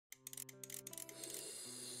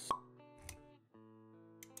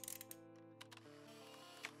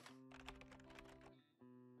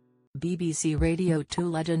BBC Radio 2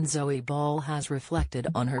 legend Zoe Ball has reflected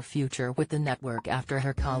on her future with the network after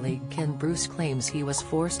her colleague Ken Bruce claims he was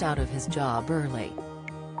forced out of his job early.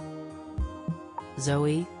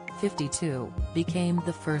 Zoe, 52, became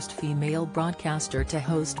the first female broadcaster to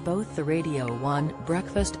host both the Radio 1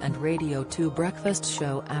 Breakfast and Radio 2 Breakfast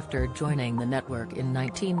show after joining the network in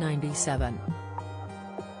 1997.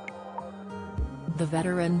 The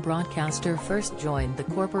veteran broadcaster first joined the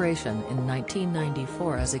corporation in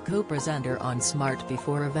 1994 as a co-presenter on Smart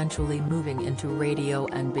before eventually moving into radio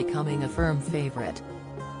and becoming a firm favorite.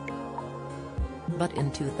 But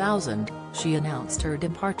in 2000, she announced her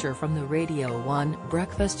departure from the Radio 1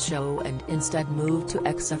 Breakfast show and instead moved to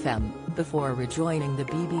XFM, before rejoining the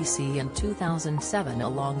BBC in 2007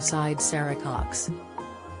 alongside Sarah Cox.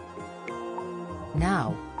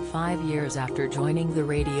 Now, 5 years after joining the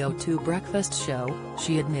Radio 2 Breakfast show,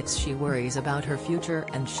 she admits she worries about her future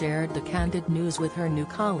and shared the candid news with her new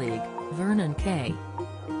colleague, Vernon Kay.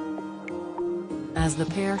 As the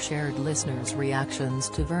pair shared listeners' reactions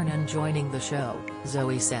to Vernon joining the show,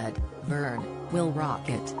 Zoe said, "Vern, we'll rock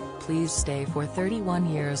it, please stay for 31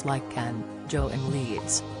 years like Ken, Joe and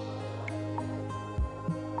Leeds.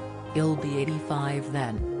 He'll be 85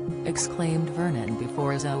 then," exclaimed Vernon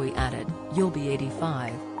before Zoe added, "You'll be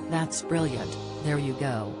 85, that's brilliant, there you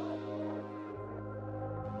go.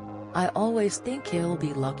 I always think he'll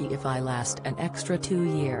be lucky if I last an extra 2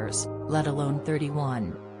 years, let alone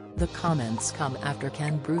 31. The comments come after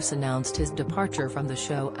Ken Bruce announced his departure from the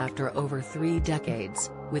show after over 3 decades,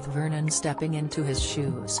 with Vernon stepping into his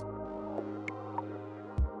shoes.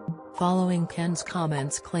 Following Ken's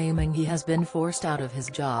comments claiming he has been forced out of his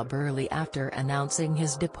job early after announcing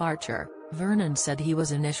his departure, Vernon said he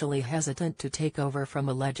was initially hesitant to take over from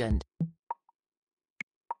a legend.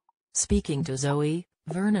 Speaking to Zoe,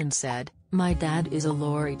 Vernon said, "My dad is a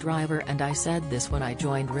lorry driver and I said this when I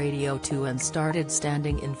joined Radio 2 and started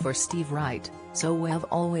standing in for Steve Wright, so we've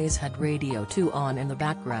always had Radio 2 on in the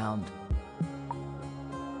background.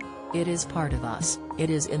 It is part of us, it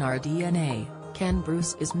is in our DNA. Ken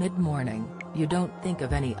Bruce is mid-morning, you don't think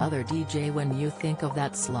of any other DJ when you think of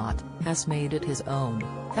that slot, has made it his own,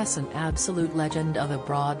 has an absolute legend of a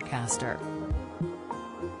broadcaster.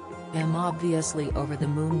 I'm obviously over the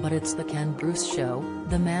moon, but it's the Ken Bruce show,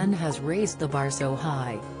 the man has raised the bar so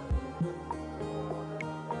high."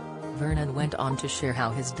 Vernon went on to share how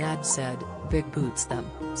his dad said, "Big boots them,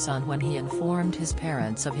 son," when he informed his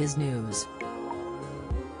parents of his news.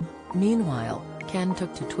 Meanwhile, Ken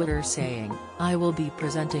took to Twitter saying, "I will be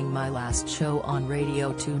presenting my last show on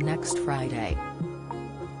Radio 2 next Friday.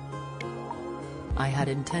 I had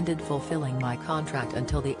intended fulfilling my contract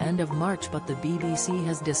until the end of March, but the BBC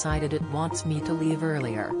has decided it wants me to leave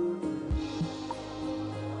earlier.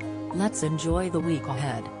 Let's enjoy the week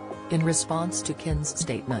ahead." In response to Ken's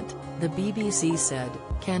statement, the BBC said,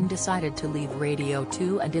 "Ken decided to leave Radio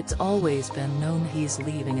 2 and it's always been known he's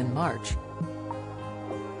leaving in March."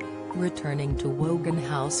 Returning to Wogan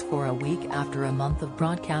House for a week after a month of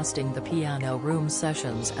broadcasting, the Piano Room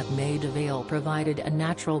sessions at Maida Vale provided a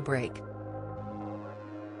natural break.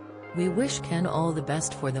 "We wish Ken all the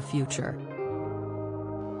best for the future.